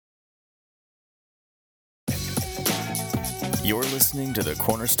You're listening to the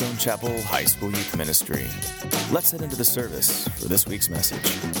Cornerstone Chapel High School Youth Ministry. Let's head into the service for this week's message.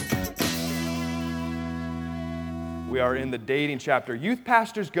 We are in the dating chapter. Youth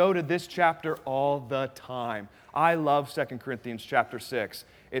pastors go to this chapter all the time. I love 2 Corinthians chapter 6.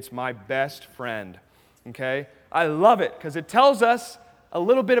 It's my best friend, okay? I love it because it tells us a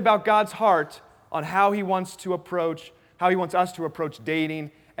little bit about God's heart on how He wants us to approach dating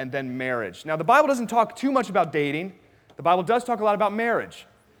and then marriage. Now, the Bible doesn't talk too much about dating. The Bible does talk a lot about marriage.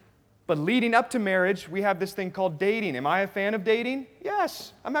 But leading up to marriage, we have this thing called dating. Am I a fan of dating?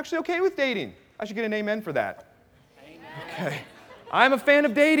 Yes. I'm actually okay with dating. I should get an amen for that. Amen. Okay. I'm a fan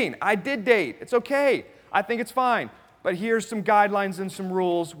of dating. I did date. It's okay. I think it's fine. But here's some guidelines and some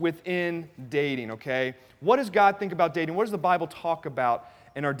rules within dating, okay? What does God think about dating? What does the Bible talk about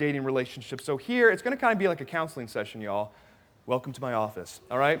in our dating relationship? So here, it's going to kind of be like a counseling session, y'all. Welcome to my office,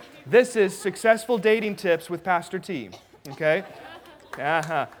 all right? This is Successful Dating Tips with Pastor T, okay? 2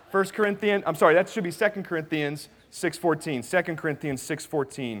 Corinthians 6:14. 2 Corinthians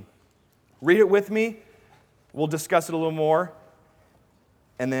 6:14. Read it with me. We'll discuss it a little more,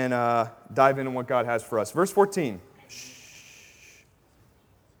 and then dive into what God has for us. Verse 14.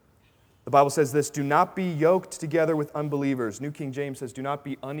 The Bible says this, do not be yoked together with unbelievers. New King James says, do not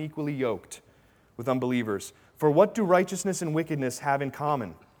be unequally yoked with unbelievers. For what do righteousness and wickedness have in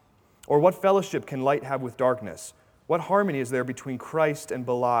common? Or what fellowship can light have with darkness? What harmony is there between Christ and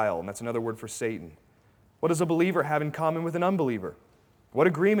Belial? And that's another word for Satan. What does a believer have in common with an unbeliever? What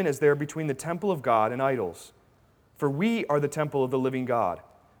agreement is there between the temple of God and idols? For we are the temple of the living God.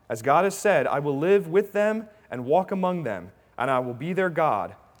 As God has said, I will live with them and walk among them, and I will be their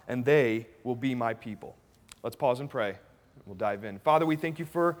God, and they will be my people. Let's pause and pray. We'll dive in. Father, we thank you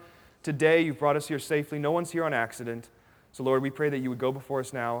for today. You've brought us here safely. No one's here on accident. So, Lord, we pray that you would go before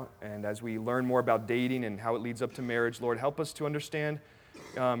us now, and as we learn more about dating and how it leads up to marriage, Lord, help us to understand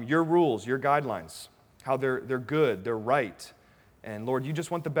your rules, your guidelines, how they're good, they're right. And, Lord, you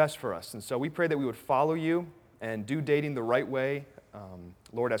just want the best for us. And so we pray that we would follow you and do dating the right way,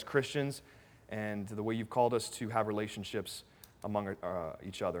 Lord, as Christians, and the way you've called us to have relationships among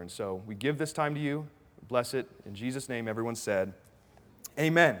each other. And so we give this time to you. Bless it. In Jesus' name, everyone said,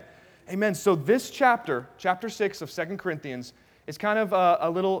 amen. Amen. So this chapter 6 of 2 Corinthians, is kind of a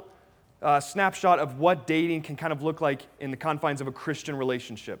little snapshot of what dating can kind of look like in the confines of a Christian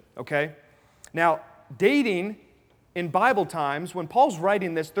relationship, okay? Now, dating in Bible times, when Paul's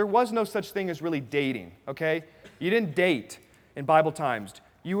writing this, there was no such thing as really dating, okay? You didn't date in Bible times.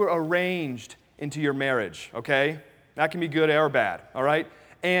 You were arranged into your marriage, okay? That can be good or bad, all right?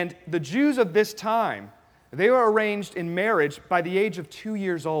 And the Jews of this time, they were arranged in marriage by the age of 2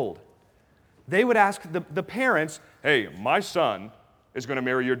 years old. They would ask the parents, hey, my son is going to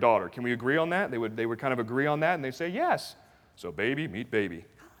marry your daughter. Can we agree on that? They would kind of agree on that, and they'd say, yes. So baby, meet baby.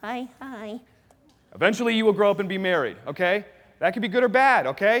 Hi. Eventually, you will grow up and be married, okay? That could be good or bad,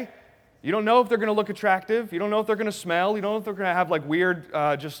 okay? You don't know if they're going to look attractive. You don't know if they're going to smell. You don't know if they're going to have like weird,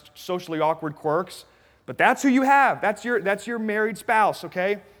 just socially awkward quirks. But that's who you have. That's your married spouse,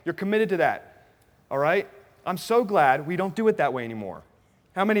 okay? You're committed to that, all right? I'm so glad we don't do it that way anymore.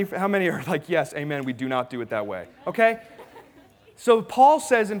 How many are like, yes, amen, we do not do it that way, okay? So Paul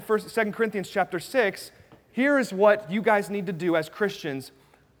says in 2 Corinthians chapter 6, here is what you guys need to do as Christians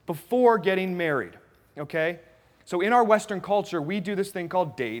before getting married, okay? So in our Western culture, we do this thing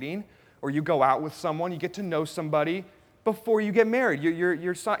called dating, or you go out with someone, you get to know somebody before you get married.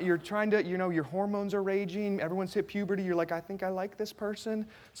 You're trying to, your hormones are raging, everyone's hit puberty, you're like, I think I like this person,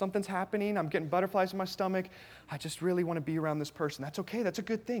 something's happening, I'm getting butterflies in my stomach, I just really want to be around this person. That's okay, that's a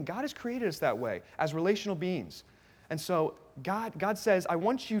good thing. God has created us that way, as relational beings. And so God says, I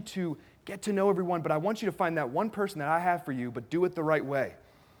want you to get to know everyone, but I want you to find that one person that I have for you, but do it the right way,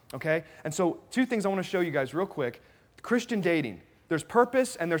 okay? And so 2 things I want to show you guys real quick. Christian dating, there's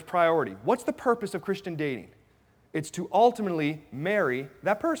purpose and there's priority. What's the purpose of Christian dating? It's to ultimately marry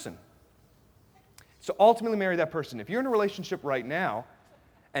that person. So ultimately marry that person. If you're in a relationship right now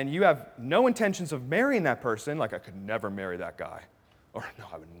and you have no intentions of marrying that person, like I could never marry that guy, or no,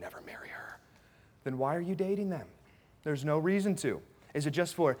 I would never marry her, then why are you dating them? There's no reason to. Is it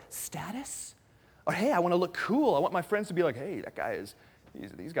just for status? Or hey, I want to look cool. I want my friends to be like, hey, that guy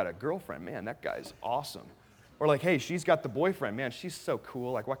he's got a girlfriend. Man, that guy's awesome. Or like, hey, she's got the boyfriend. Man, she's so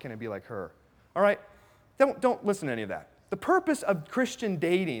cool. Like, why can't I be like her? All right? Don't listen to any of that. The purpose of Christian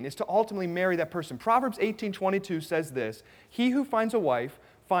dating is to ultimately marry that person. Proverbs 18:22 says this, he who finds a wife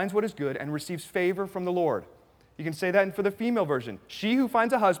finds what is good and receives favor from the Lord. You can say that for the female version. She who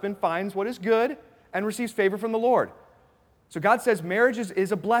finds a husband finds what is good and receives favor from the Lord. So God says marriage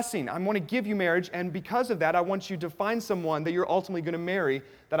is a blessing. I want to give you marriage, and because of that, I want you to find someone that you're ultimately going to marry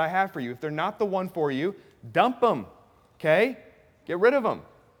that I have for you. If they're not the one for you, dump them, okay? Get rid of them.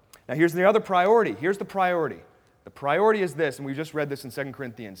 Now here's the other priority. Here's the priority. The priority is this, and we just read this in 2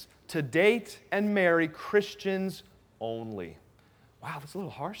 Corinthians, to date and marry Christians only. Wow, that's a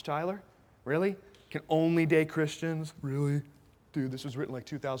little harsh, Tyler. Really? Can only date Christians? Really? Dude, this was written like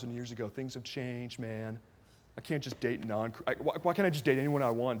 2,000 years ago. Things have changed, man. I can't just date why can't I just date anyone I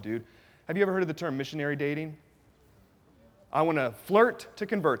want, dude? Have you ever heard of the term missionary dating? I want to flirt to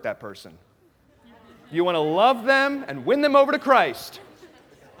convert that person. You want to love them and win them over to Christ.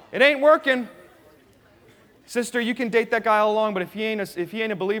 It ain't working. Sister, you can date that guy all along, but if he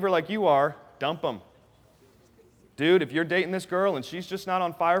ain't a believer like you are, dump him. Dude, if you're dating this girl and she's just not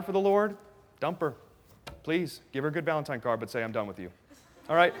on fire for the Lord, dump her. Please, give her a good Valentine card, but say, I'm done with you.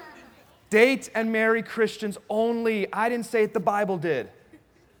 All right? Date and marry Christians only. I didn't say it, the Bible did.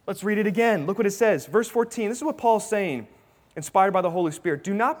 Let's read it again. Look what it says. Verse 14, this is what Paul's saying, inspired by the Holy Spirit.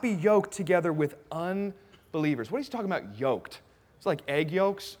 Do not be yoked together with unbelievers. What is he talking about, yoked? It's like egg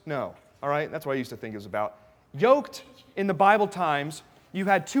yolks? No. All right? That's what I used to think it was about. Yoked, in the Bible times, you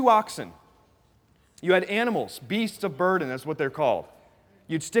had 2 oxen. You had animals, beasts of burden, that's what they're called.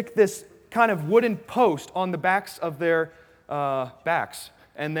 You'd stick this kind of wooden post on the backs of their backs.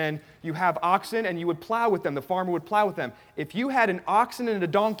 And then you have oxen, and you would plow with them. The farmer would plow with them. If you had an oxen and a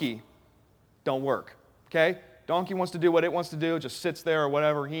donkey, don't work, okay? Donkey wants to do what it wants to do, just sits there or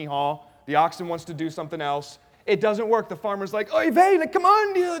whatever, hee-haw. The oxen wants to do something else. It doesn't work. The farmer's like, oy vey, like, come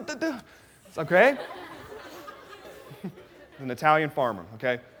on. It's okay? An Italian farmer,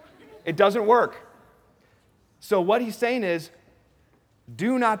 okay? It doesn't work. So what he's saying is,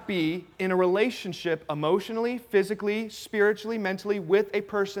 do not be in a relationship emotionally, physically, spiritually, mentally with a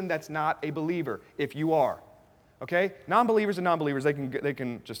person that's not a believer, if you are. Okay? Non-believers and non-believers, they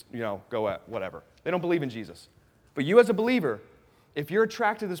can just, go at whatever. They don't believe in Jesus. But you as a believer, if you're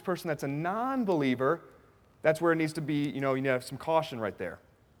attracted to this person that's a non-believer, that's where it needs to be, you need to have some caution right there.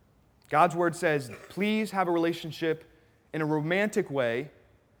 God's word says, please have a relationship in a romantic way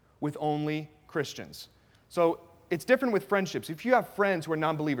with only Christians. So it's different with friendships. If you have friends who are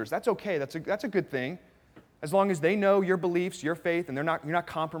non-believers, that's okay. That's a good thing. As long as they know your beliefs, your faith, and you're not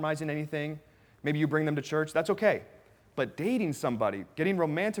compromising anything. Maybe you bring them to church, that's okay. But dating somebody, getting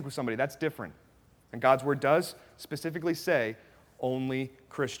romantic with somebody, that's different. And God's word does specifically say only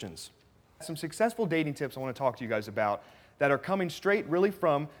Christians. Some successful dating tips I want to talk to you guys about that are coming straight really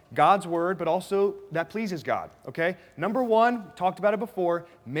from God's word, but also that pleases God, okay? Number 1, talked about it before,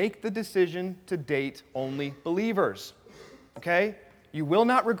 make the decision to date only believers, okay? You will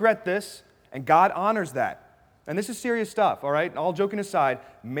not regret this, and God honors that. And this is serious stuff, all right? All joking aside,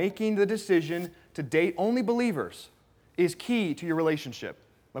 making the decision to date only believers is key to your relationship,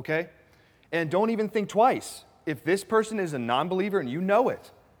 okay? And don't even think twice. If this person is a non-believer and you know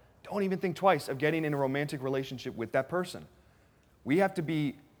it, don't even think twice of getting in a romantic relationship with that person. We have to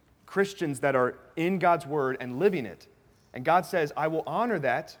be Christians that are in God's word and living it. And God says, I will honor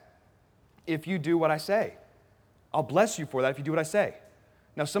that if you do what I say. I'll bless you for that if you do what I say.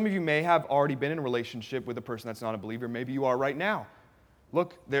 Now, some of you may have already been in a relationship with a person that's not a believer. Maybe you are right now.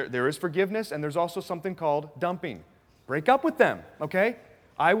 Look, there is forgiveness, and there's also something called dumping. Break up with them, okay?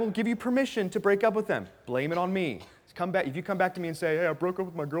 I will give you permission to break up with them. Blame it on me. If you come back to me and say, hey, I broke up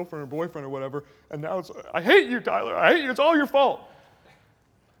with my girlfriend or boyfriend or whatever, and now I hate you, Tyler. I hate you. It's all your fault.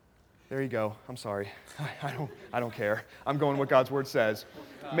 There you go. I'm sorry. I don't care. I'm going what God's word says.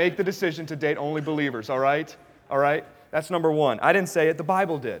 Make the decision to date only believers, all right? All right? That's number 1. I didn't say it. The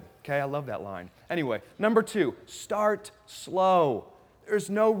Bible did. Okay? I love that line. Anyway, number 2, start slow. There's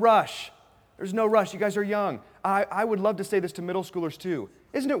no rush. There's no rush. You guys are young. I would love to say this to middle schoolers too.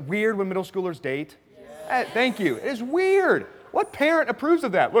 Isn't it weird when middle schoolers date? Thank you. It is weird. What parent approves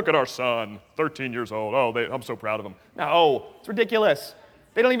of that? Look at our son, 13 years old. Oh, I'm so proud of him. No, it's ridiculous.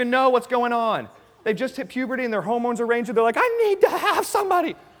 They don't even know what's going on. They've just hit puberty and their hormones are ranging. They're like, I need to have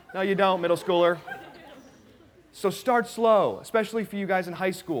somebody. No, you don't, middle schooler. So start slow, especially for you guys in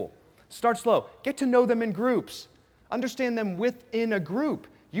high school. Start slow. Get to know them in groups. Understand them within a group.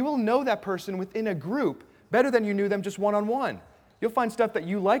 You will know that person within a group better than you knew them just one-on-one. You'll find stuff that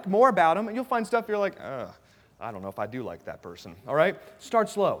you like more about them, and you'll find stuff you're like, I don't know if I do like that person, all right? Start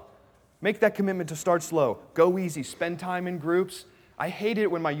slow. Make that commitment to start slow. Go easy. Spend time in groups. I hated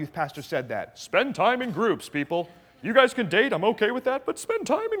it when my youth pastor said that. Spend time in groups, people. You guys can date, I'm okay with that, but spend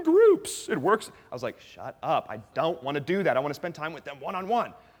time in groups. It works. I was like, shut up. I don't want to do that. I want to spend time with them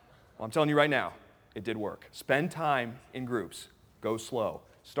one-on-one. Well, I'm telling you right now, it did work. Spend time in groups. Go slow.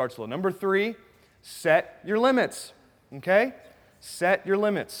 Start slow. Number 3, set your limits. okay? Set your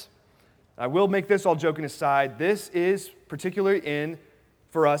limits. I will make this all joking aside. This is particularly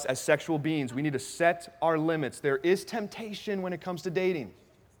for us as sexual beings. We need to set our limits. There is temptation when it comes to dating.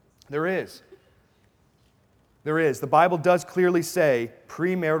 There is. There is. The Bible does clearly say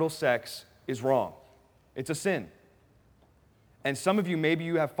premarital sex is wrong. It's a sin. And some of you, maybe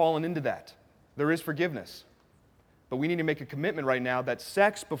you have fallen into that. There is forgiveness. But we need to make a commitment right now that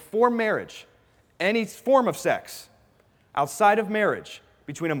sex before marriage, any form of sex outside of marriage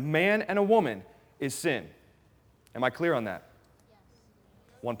between a man and a woman is sin. Am I clear on that? Yes.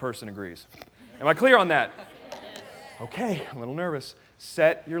 One person agrees. Am I clear on that? Okay, a little nervous.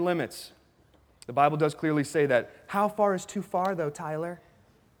 Set your limits. The Bible does clearly say that. How far is too far, though, Tyler?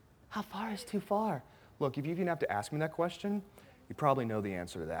 How far is too far? Look, if you even have to ask me that question, you probably know the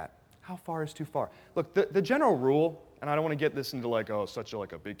answer to that. How far is too far? Look, the general rule, and I don't want to get this into such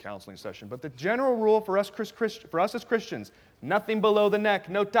a big counseling session, but the general rule for us as Christians, nothing below the neck,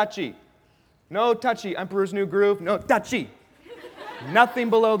 no touchy. No touchy. Emperor's New Groove, no touchy. Nothing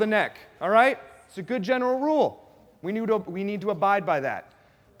below the neck, all right? It's a good general rule. We need to abide by that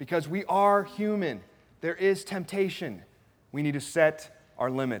because we are human. There is temptation. We need to set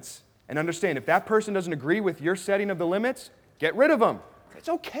our limits. And understand, if that person doesn't agree with your setting of the limits, get rid of them. It's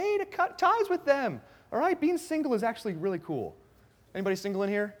okay to cut ties with them. All right? Being single is actually really cool. Anybody single in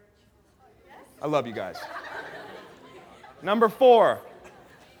here? I love you guys. Number 4.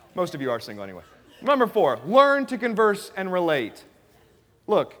 Most of you are single anyway. Number 4, learn to converse and relate.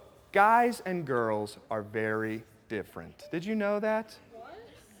 Look, guys and girls are very different. Did you know that?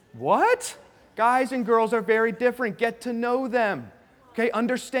 What? Guys and girls are very different. Get to know them. Okay,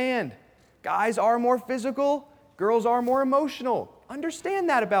 understand. Guys are more physical. Girls are more emotional. Understand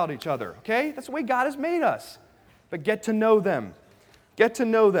that about each other, okay? That's the way God has made us. But get to know them. Get to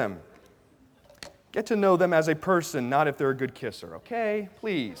know them. Get to know them as a person, not if they're a good kisser, okay?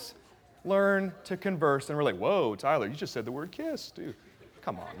 Please. Learn to converse and relate. Whoa, Tyler, you just said the word kiss, dude.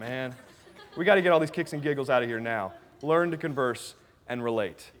 Come on, man. We got to get all these kicks and giggles out of here now. Learn to converse and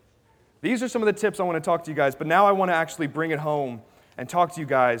relate. These are some of the tips I want to talk to you guys, but now I want to actually bring it home and talk to you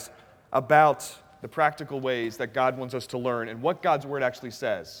guys about the practical ways that God wants us to learn and what God's Word actually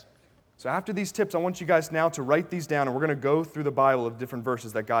says. So after these tips, I want you guys now to write these down, and we're going to go through the Bible of different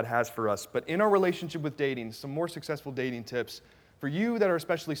verses that God has for us. But in our relationship with dating, some more successful dating tips for you that are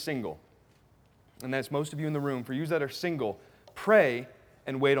especially single, and that's most of you in the room, for you that are single, pray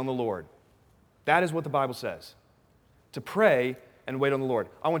and wait on the Lord. That is what the Bible says, to pray and wait on the Lord.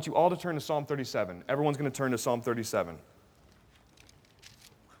 I want you all to turn to Psalm 37. Everyone's going to turn to Psalm 37.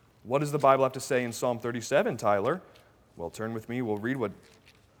 What does the Bible have to say in Psalm 37, Tyler? Well, turn with me. We'll read what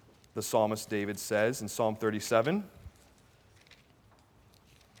the psalmist David says in Psalm 37.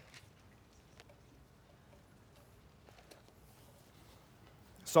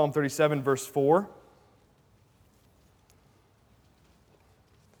 Psalm 37, verse 4.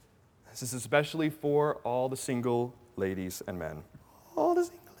 This is especially for all the single ladies and men. All the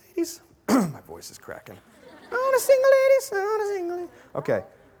single ladies. My voice is cracking. All the single ladies, all the single ladies. Okay.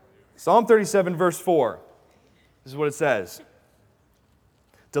 Psalm 37, verse 4. This is what it says.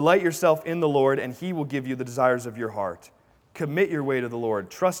 Delight yourself in the Lord, and He will give you the desires of your heart. Commit your way to the Lord.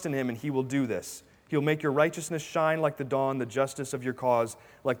 Trust in Him, and He will do this. He'll make your righteousness shine like the dawn, the justice of your cause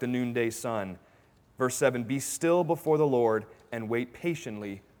like the noonday sun. Verse 7, be still before the Lord and wait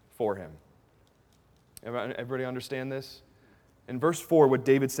patiently for Him. Everybody understand this? In verse 4, what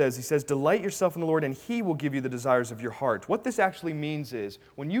David says, he says, delight yourself in the Lord, and He will give you the desires of your heart. What this actually means is,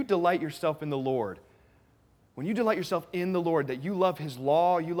 when you delight yourself in the Lord, that you love His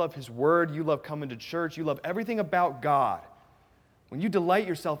law, you love His word, you love coming to church, you love everything about God, when you delight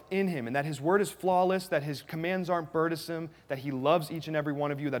yourself in Him and that His word is flawless, that His commands aren't burdensome, that He loves each and every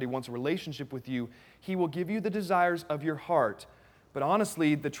one of you, that He wants a relationship with you, He will give you the desires of your heart. But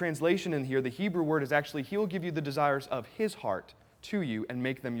honestly, the translation in here, the Hebrew word is actually, He will give you the desires of His heart to you and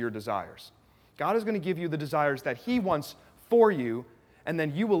make them your desires. God is going to give you the desires that He wants for you, and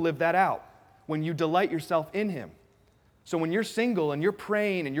then you will live that out when you delight yourself in Him. So when you're single and you're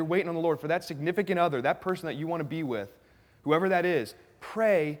praying and you're waiting on the Lord for that significant other, that person that you want to be with, whoever that is,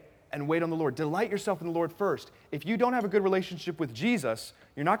 pray and wait on the Lord. Delight yourself in the Lord first. If you don't have a good relationship with Jesus,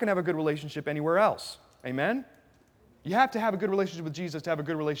 you're not going to have a good relationship anywhere else. Amen? You have to have a good relationship with Jesus to have a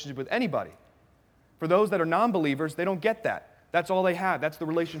good relationship with anybody. For those that are non-believers, they don't get that. That's all they have. That's the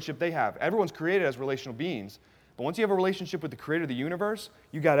relationship they have. Everyone's created as relational beings. But once you have a relationship with the Creator of the universe,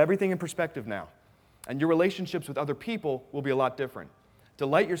 you got everything in perspective now. And your relationships with other people will be a lot different.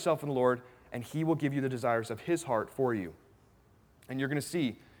 Delight yourself in the Lord, and He will give you the desires of His heart for you. And you're going to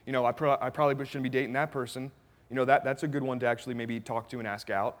see, I probably shouldn't be dating that person. That's a good one to actually maybe talk to and ask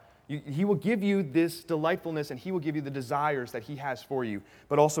out. He will give you this delightfulness, and he will give you the desires that he has for you.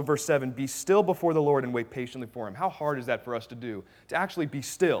 But also verse 7, be still before the Lord and wait patiently for him. How hard is that for us to do? To actually be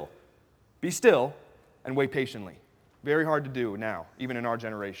still. Be still and wait patiently. Very hard to do now, even in our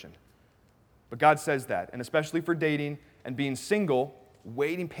generation. But God says that, and especially for dating and being single,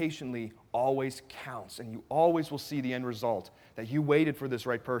 waiting patiently always counts, and you always will see the end result, that you waited for this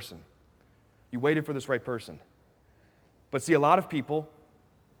right person. You waited for this right person. But see, a lot of people,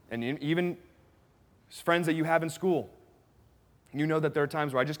 and even friends that you have in school, you know that there are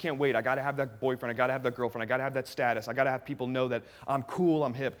times where I just can't wait. I got to have that boyfriend. I got to have that girlfriend. I got to have that status. I got to have people know that I'm cool,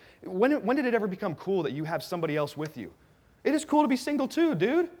 I'm hip. When did it ever become cool that you have somebody else with you? It is cool to be single too,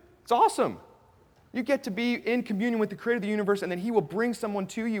 dude. It's awesome. You get to be in communion with the creator of the universe, and then he will bring someone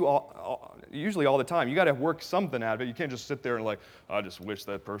to you usually all the time. You got to work something out of it. You can't just sit there and I just wish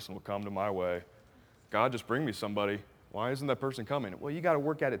that person would come to my way. God, just bring me somebody. Why isn't that person coming? Well, you got to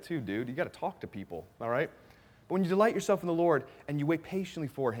work at it too, dude. You got to talk to people, all right? But when you delight yourself in the Lord and you wait patiently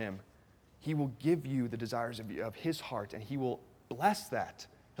for him, he will give you the desires of his heart, and he will bless that.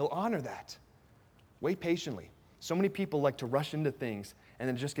 He'll honor that. Wait patiently. So many people like to rush into things, and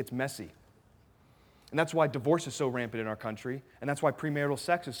then it just gets messy. And that's why divorce is so rampant in our country, and that's why premarital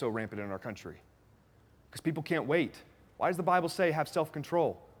sex is so rampant in our country. Because people can't wait. Why does the Bible say have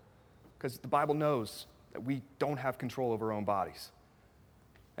self-control? Because the Bible knows that we don't have control over our own bodies.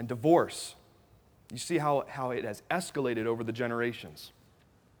 And divorce, you see how it has escalated over the generations.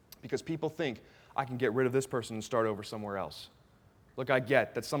 Because people think, I can get rid of this person and start over somewhere else. Look, I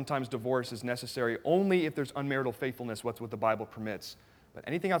get that sometimes divorce is necessary only if there's unmarital faithfulness, what's what the Bible permits. But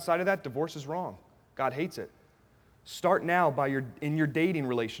anything outside of that, divorce is wrong. God hates it. Start now in your dating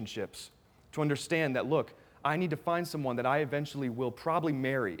relationships to understand that, look, I need to find someone that I eventually will probably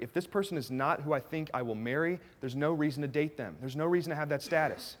marry. If this person is not who I think I will marry, there's no reason to date them. There's no reason to have that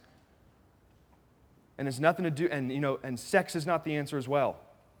status. And there's nothing to do, and sex is not the answer as well.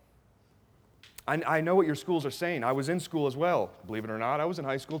 I know what your schools are saying. I was in school as well. Believe it or not, I was in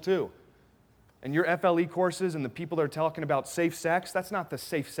high school too. And your FLE courses and the people that are talking about safe sex, that's not the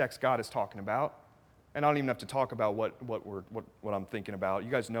safe sex God is talking about. And I don't even have to talk about what I'm thinking about.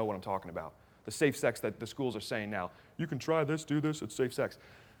 You guys know what I'm talking about. The safe sex that the schools are saying now. You can try this, do this, it's safe sex.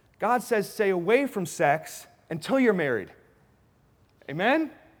 God says stay away from sex until you're married.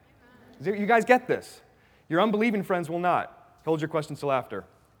 Amen? You guys get this? Your unbelieving friends will not. Hold your questions till after.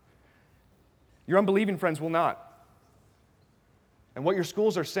 Your unbelieving friends will not. And what your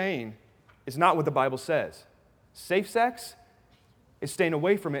schools are saying is not what the Bible says. Safe sex is staying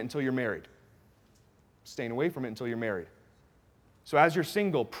away from it until you're married. Staying away from it until you're married. So as you're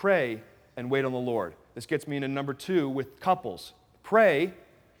single, pray and wait on the Lord. This gets me into number 2 with couples. Pray,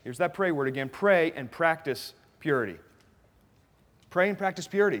 here's that pray word again, pray and practice purity. Pray and practice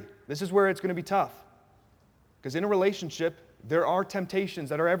purity. This is where it's going to be tough. Because in a relationship, there are temptations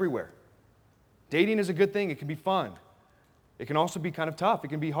that are everywhere. Dating is a good thing. It can be fun. It can also be kind of tough. It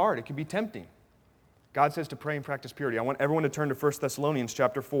can be hard. It can be tempting. God says to pray and practice purity. I want everyone to turn to 1 Thessalonians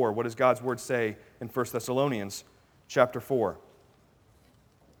chapter 4. What does God's word say in 1 Thessalonians chapter 4?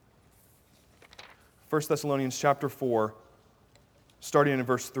 1 Thessalonians chapter 4, starting in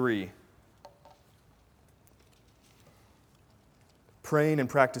verse 3. Praying and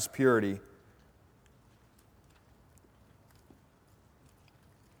practice purity.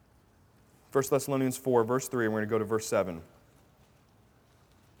 First Thessalonians 4, verse 3, and we're going to go to verse 7.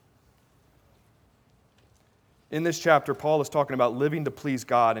 In this chapter, Paul is talking about living to please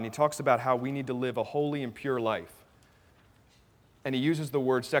God, and he talks about how we need to live a holy and pure life. And he uses the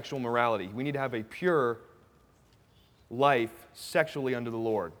word sexual morality. We need to have a pure life sexually unto the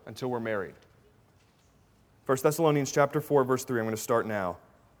Lord until we're married. 1 Thessalonians chapter 4, verse 3, I'm going to start now.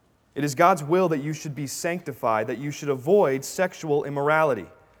 It is God's will that you should be sanctified, that you should avoid sexual immorality,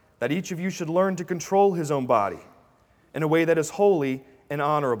 that each of you should learn to control his own body in a way that is holy and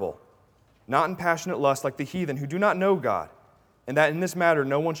honorable, not in passionate lust like the heathen who do not know God, and that in this matter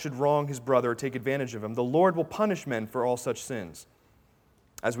no one should wrong his brother or take advantage of him. The Lord will punish men for all such sins,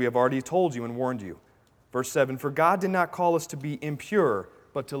 as we have already told you and warned you. Verse 7, for God did not call us to be impure,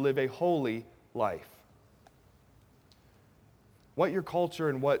 but to live a holy life. What your culture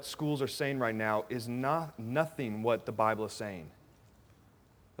and what schools are saying right now is nothing what the Bible is saying.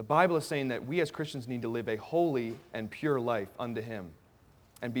 The Bible is saying that we as Christians need to live a holy and pure life unto Him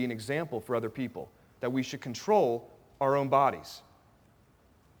and be an example for other people, that we should control our own bodies,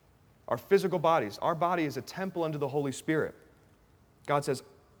 our physical bodies. Our body is a temple unto the Holy Spirit. God says,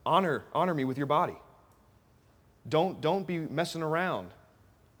 honor me with your body. Don't be messing around.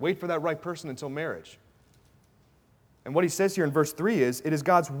 Wait for that right person until marriage. And what he says here in verse 3 is, it is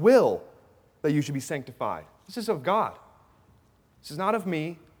God's will that you should be sanctified. This is of God. This is not of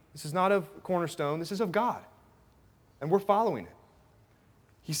me. This is not of Cornerstone. This is of God. And we're following it.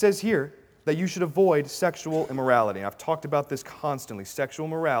 He says here that you should avoid sexual immorality. I've talked about this constantly. Sexual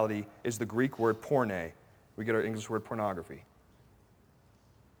immorality is the Greek word porne. We get our English word pornography.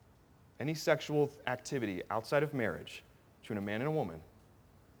 Any sexual activity outside of marriage between a man and a woman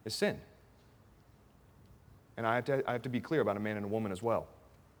is sin. And I have to be clear about a man and a woman as well.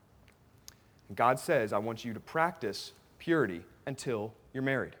 And God says, I want you to practice purity until you're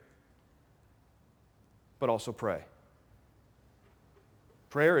married. But also pray.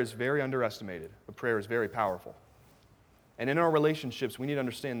 Prayer is very underestimated, but prayer is very powerful. And in our relationships, we need to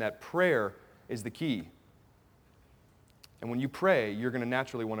understand that prayer is the key. And when you pray, you're going to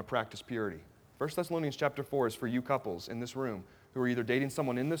naturally want to practice purity. 1 Thessalonians chapter 4 is for you couples in this room who are either dating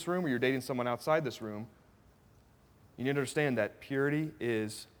someone in this room or you're dating someone outside this room. You need to understand that purity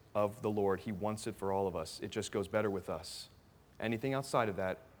is of the Lord. He wants it for all of us. It just goes better with us. Anything outside of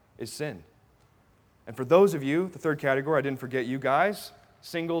that is sin. And for those of you, the third category, I didn't forget you guys,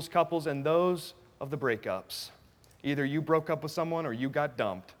 singles, couples, and those of the breakups. Either you broke up with someone or you got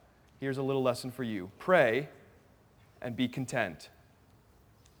dumped. Here's a little lesson for you. Pray and be content.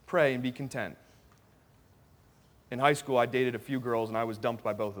 Pray and be content. In high school, I dated a few girls and I was dumped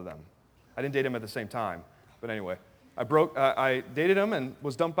by both of them. I didn't date them at the same time, but anyway. I dated them and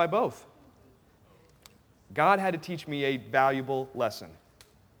was dumped by both. God had to teach me a valuable lesson.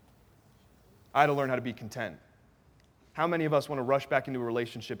 I had to learn how to be content. How many of us want to rush back into a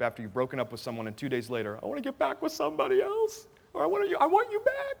relationship after you've broken up with someone and 2 days later, I want to get back with somebody else, or I want you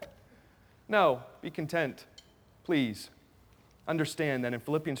back? No, be content. Please understand that in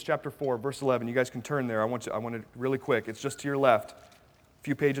Philippians chapter 4, verse 11, you guys can turn there. I want it really quick. It's just to your left, a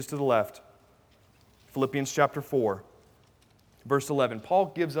few pages to the left. Philippians chapter 4, verse 11. Paul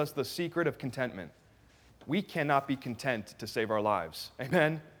gives us the secret of contentment. We cannot be content to save our lives.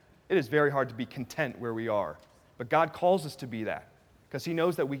 Amen? It is very hard to be content where we are. But God calls us to be that because He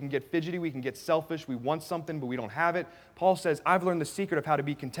knows that we can get fidgety, we can get selfish, we want something, but we don't have it. Paul says, I've learned the secret of how to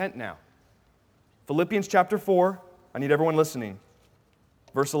be content now. Philippians chapter 4, I need everyone listening.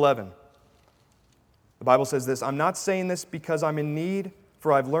 Verse 11. The Bible says this, I'm not saying this because I'm in need,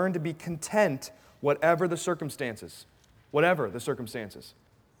 for I've learned to be content whatever the circumstances. Whatever the circumstances.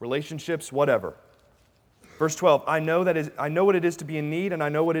 Relationships, whatever. Verse 12, I know what it is to be in need, and I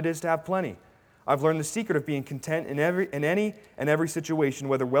know what it is to have plenty. I've learned the secret of being content in any and every situation,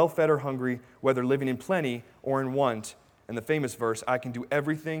 whether well-fed or hungry, whether living in plenty or in want. And the famous verse, I can do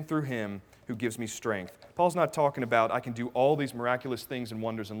everything through Him who gives me strength. Paul's not talking about I can do all these miraculous things and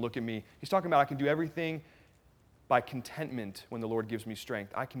wonders and look at me. He's talking about I can do everything by contentment when the Lord gives me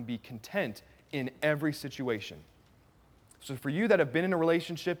strength. I can be content in every situation. So for you that have been in a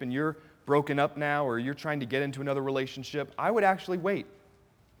relationship and you're broken up now or you're trying to get into another relationship, I would actually wait.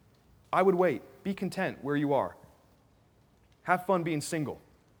 I would wait. Be content where you are. Have fun being single.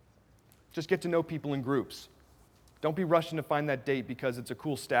 Just get to know people in groups. Don't be rushing to find that date because it's a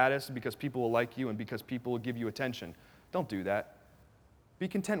cool status, because people will like you, and because people will give you attention. Don't do that. Be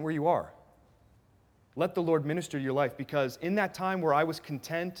content where you are. Let the Lord minister your life, because in that time where I was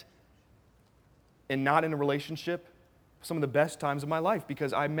content and not in a relationship, some of the best times of my life,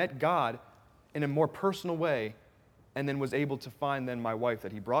 because I met God in a more personal way and then was able to find then my wife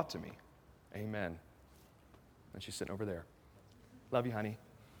that He brought to me. Amen. And she's sitting over there. Love you, honey.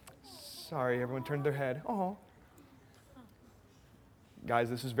 Sorry, everyone turned their head. Oh. Guys,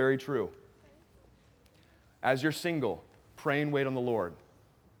 this is very true. As you're single, pray and wait on the Lord.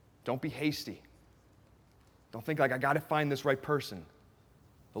 Don't be hasty. Don't think like, I got to find this right person.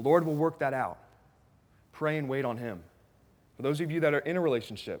 The Lord will work that out. Pray and wait on Him. For those of you that are in a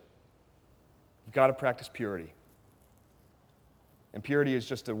relationship, you've got to practice purity. And purity is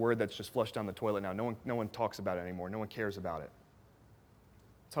just a word that's just flushed down the toilet now. No one talks about it anymore. No one cares about it.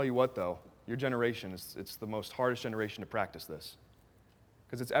 I'll tell you what, though, your generation, it's the most hardest generation to practice this.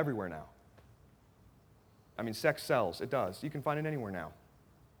 Because it's everywhere now. I mean, sex sells. It does. You can find it anywhere now.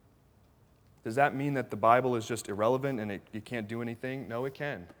 Does that mean that the Bible is just irrelevant and you can't do anything? No, it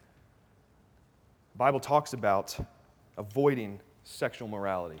can. The Bible talks about avoiding sexual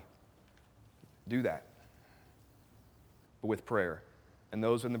morality. Do that. But with prayer. And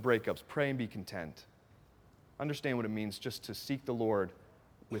those in the breakups, pray and be content. Understand what it means just to seek the Lord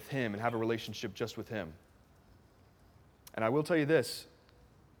with Him and have a relationship just with Him. And I will tell you this,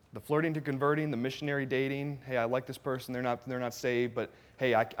 the flirting to converting, the missionary dating, hey, I like this person, they're not saved, but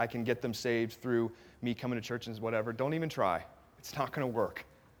hey, I can get them saved through me coming to church and whatever. Don't even try. It's not going to work.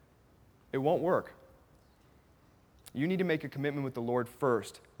 It won't work. You need to make a commitment with the Lord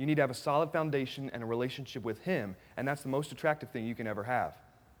first. You need to have a solid foundation and a relationship with Him, and that's the most attractive thing you can ever have.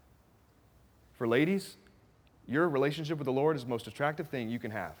 For ladies, your relationship with the Lord is the most attractive thing you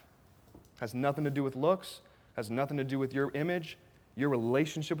can have. Has nothing to do with looks, has nothing to do with your image. Your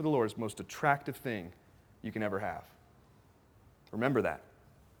relationship with the Lord is the most attractive thing you can ever have. Remember that.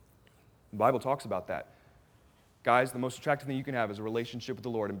 The Bible talks about that. Guys, the most attractive thing you can have is a relationship with the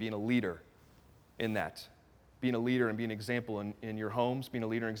Lord and being a leader in that. Being a leader and being an example in your homes, being a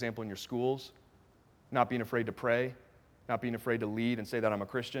leader and example in your schools, not being afraid to pray, not being afraid to lead and say that I'm a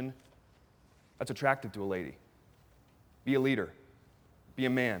Christian. That's attractive to a lady. Be a leader. Be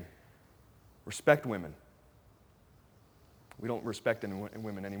a man. Respect women. We don't respect in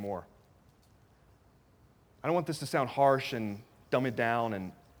women anymore. I don't want this to sound harsh and dumb it down,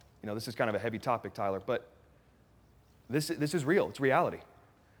 and this is kind of a heavy topic, Tyler, but this is real. It's reality.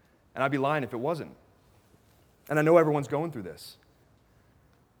 And I'd be lying if it wasn't. And I know everyone's going through this.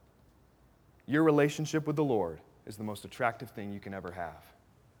 Your relationship with the Lord is the most attractive thing you can ever have.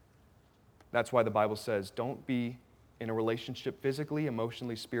 That's why the Bible says, don't be in a relationship physically,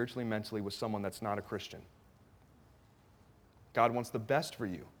 emotionally, spiritually, mentally with someone that's not a Christian. God wants the best for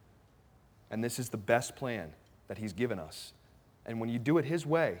you. And this is the best plan that He's given us. And when you do it His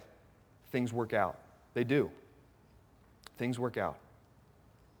way, things work out. They do. Things work out.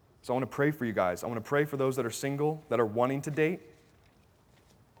 So I want to pray for you guys. I want to pray for those that are single, that are wanting to date.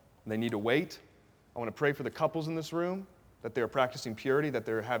 They need to wait. I want to pray for the couples in this room, that they're practicing purity, that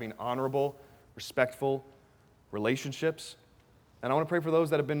they're having honorable, respectful relationships. And I want to pray for those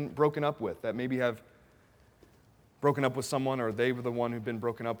that have been broken up with, that maybe have broken up with someone, or they were the one who've been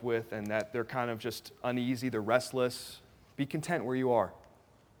broken up with, and that they're kind of just uneasy, they're restless. Be content where you are.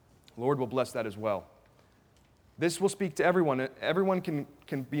 Lord will bless that as well. This will speak to everyone. Everyone can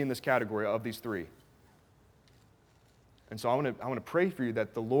be in this category of these three. And so I want to pray for you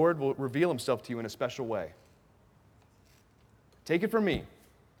that the Lord will reveal Himself to you in a special way. Take it from me.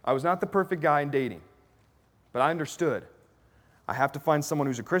 I was not the perfect guy in dating, but I understood. I have to find someone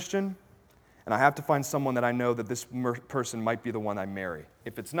who's a Christian, and I have to find someone that I know that this person might be the one I marry.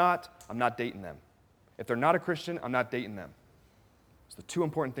 If it's not, I'm not dating them. If they're not a Christian, I'm not dating them. It's the two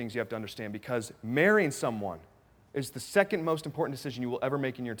important things you have to understand, because marrying someone is the second most important decision you will ever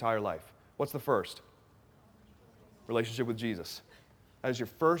make in your entire life. What's the first? Relationship with Jesus. That is your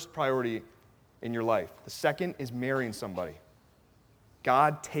first priority in your life. The second is marrying somebody.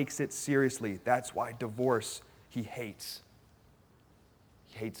 God takes it seriously. That's why divorce He hates.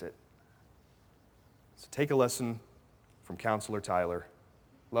 He hates it. So take a lesson from Counselor Tyler.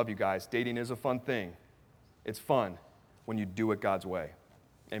 Love you guys. Dating is a fun thing. It's fun when you do it God's way.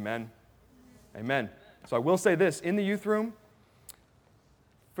 Amen? Amen. So I will say this, in the youth room,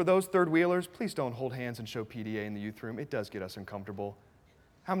 for those third-wheelers, please don't hold hands and show PDA in the youth room. It does get us uncomfortable.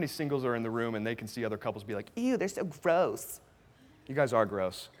 How many singles are in the room and they can see other couples be like, ew, they're so gross. You guys are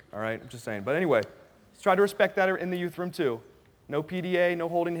gross, all right? I'm just saying. But anyway, let's try to respect that in the youth room too. No PDA, no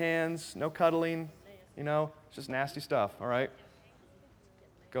holding hands, no cuddling, it's just nasty stuff, all right?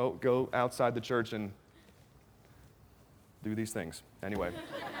 Go outside the church and do these things. Anyway.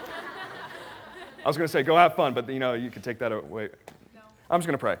 I was going to say, go have fun, but you can take that away. No. I'm just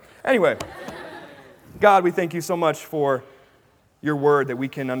going to pray. Anyway, God, we thank you so much for your word, that we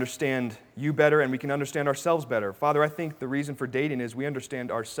can understand you better and we can understand ourselves better. Father, I think the reason for dating is we understand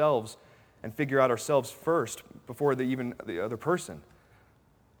ourselves and figure out ourselves first before even the other person.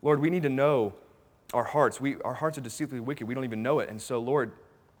 Lord, we need to know our hearts. Our hearts are deceitfully wicked. We don't even know it. And so, Lord,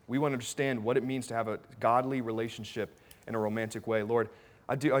 we want to understand what it means to have a godly relationship in a romantic way. Lord,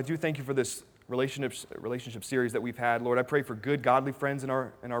 I do thank you for this relationship series that we've had. Lord, I pray for good, godly friends in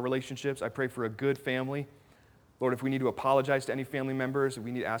our relationships. I pray for a good family. Lord, if we need to apologize to any family members, if we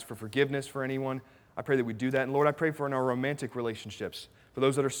need to ask for forgiveness for anyone, I pray that we do that. And Lord, I pray for in our romantic relationships, for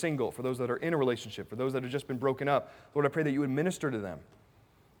those that are single, for those that are in a relationship, for those that have just been broken up, Lord, I pray that you would minister to them.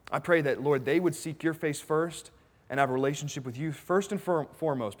 I pray that, Lord, they would seek your face first and have a relationship with you first and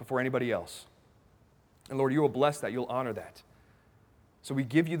foremost before anybody else. And Lord, you will bless that. You'll honor that. So we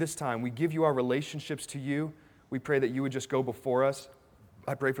give you this time. We give you our relationships to you. We pray that you would just go before us.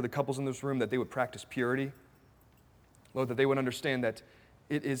 I pray for the couples in this room that they would practice purity. Lord, that they would understand that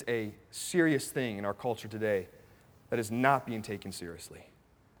it is a serious thing in our culture today that is not being taken seriously.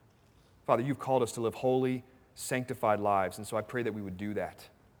 Father, you've called us to live holy, sanctified lives, and so I pray that we would do that.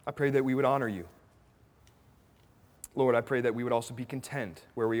 I pray that we would honor you. Lord, I pray that we would also be content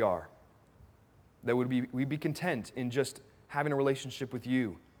where we are. That we'd be content in just having a relationship with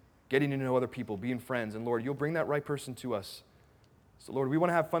you, getting to know other people, being friends. And Lord, you'll bring that right person to us. So Lord, we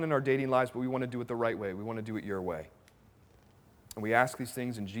want to have fun in our dating lives, but we want to do it the right way. We want to do it your way. And we ask these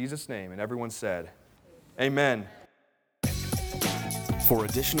things in Jesus' name. And everyone said, amen. For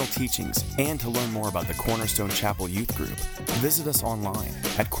additional teachings and to learn more about the Cornerstone Chapel Youth Group, visit us online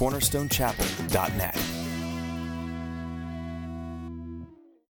at cornerstonechapel.net.